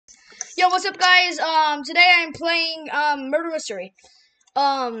Yo, what's up, guys? Today I'm playing Murder Mystery.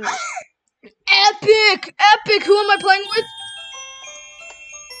 Epic. Who am I playing with?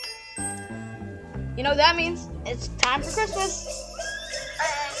 You know what that means? It's time for Christmas.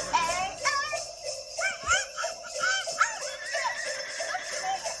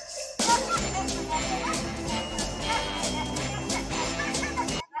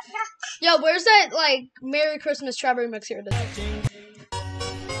 Yo, where's that like Merry Christmas strawberry mix here?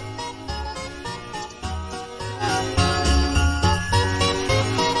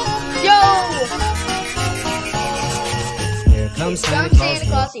 Here comes Santa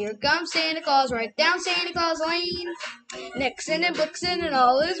Claus, here comes Santa Claus, right down Santa Claus Lane. Nixon and Blixen and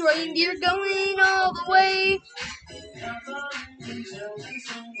all his reindeer going all the way.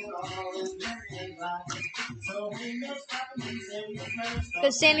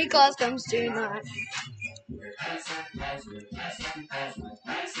 Cause Santa Claus comes tonight.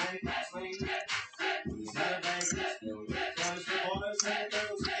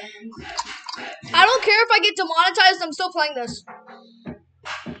 I don't care if I get demonetized, I'm still playing this.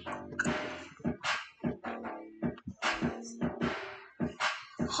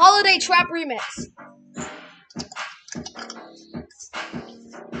 Holiday Trap Remix.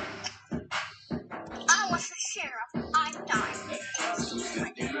 I was the sheriff. I died.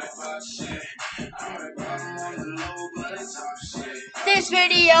 This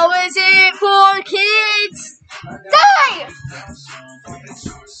video isn't for kids. Die!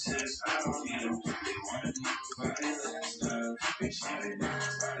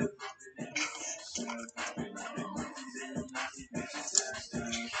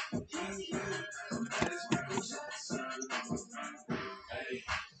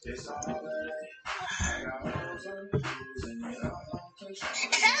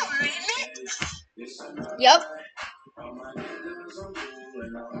 Yep.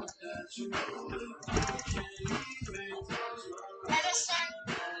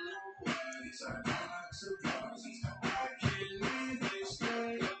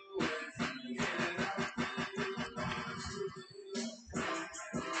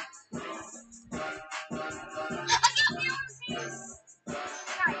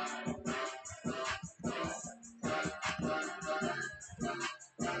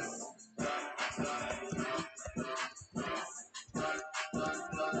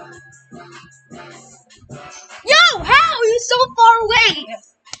 Yo, how? You're so far away.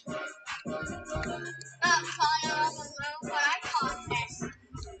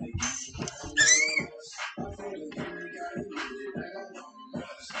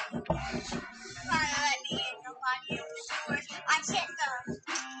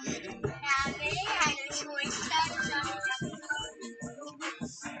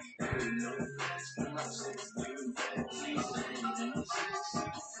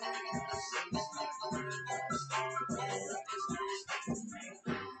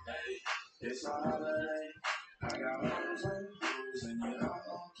 It's a holiday. I got hoes on booze and you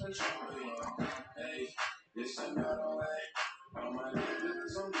don't control it. Hey, it's another way. All my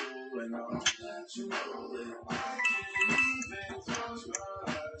niggas on blue and I'll let you roll it. I can't even close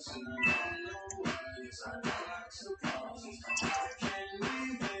my eyes and I don't know why. Yes, I don't like surprises. I can't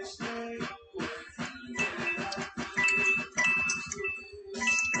even stay away from you.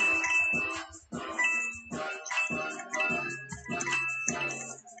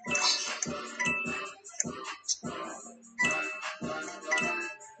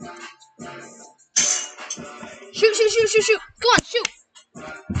 Shoot. Go on, shoot.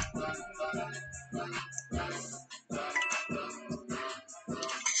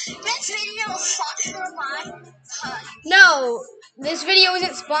 This video is sponsored by No, this video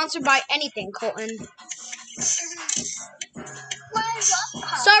isn't sponsored by anything, Colton.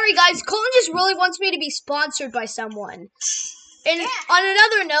 Sorry, guys. Colton just really wants me to be sponsored by someone. And on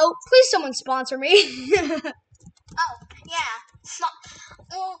another note, please someone sponsor me. Oh, yeah.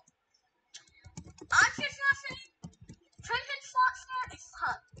 Well, I'm just not saying Prince's sponsor is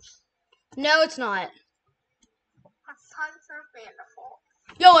Punch. No, it's not. Punch are wonderful.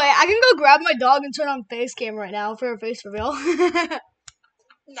 Yo, wait, I can go grab my dog and turn on face cam right now for a face reveal.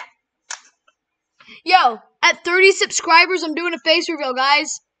 Yeah. Yo, at 30 subscribers, I'm doing a face reveal,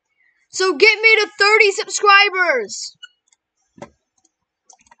 guys. So get me to 30 subscribers.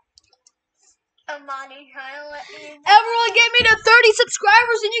 Everybody trying to let me. Everyone get me to 30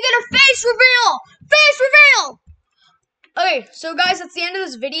 subscribers and you get a face reveal. Face reveal. Okay, so guys, that's the end of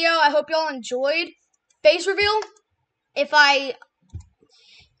this video. I hope y'all enjoyed. Face reveal. If I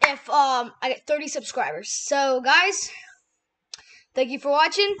get 30 subscribers. So guys, thank you for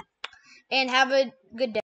watching and have a good day.